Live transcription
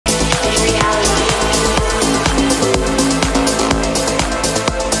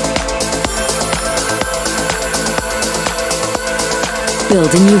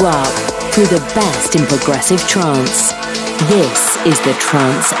building you up through the best in progressive trance. This is the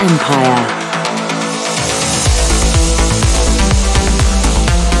Trance Empire.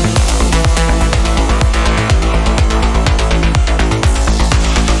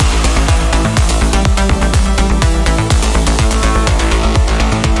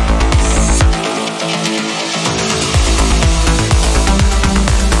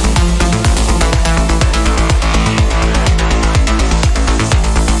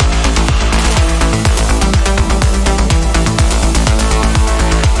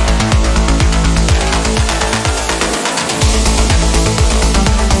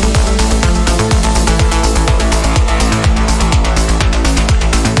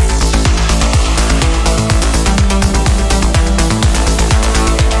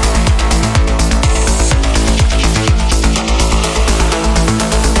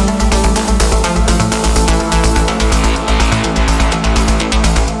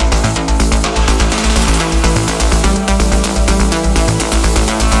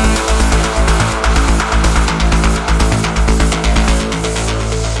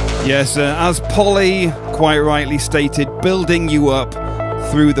 Yes, as Polly quite rightly stated, building you up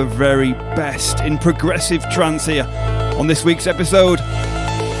through the very best in progressive trance here on this week's episode.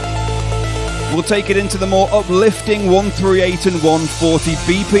 We'll take it into the more uplifting 138 and 140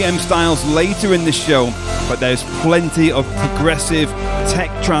 BPM styles later in the show, but there's plenty of progressive tech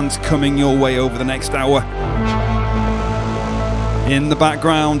trance coming your way over the next hour. In the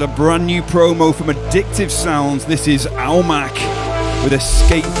background, a brand new promo from Addictive Sounds. This is Aumak with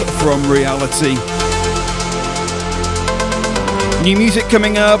Escape from Reality. New music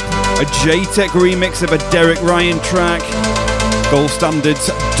coming up, a J-Tech remix of a Derek Ryan track. Gold Standard's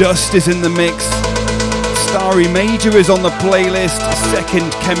Dust is in the mix. Starry Major is on the playlist.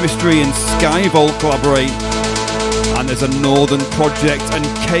 Second Chemistry and Skyvolt collaborate. And there's a Northern Project and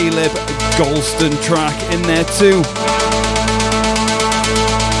Caleb Golston track in there too.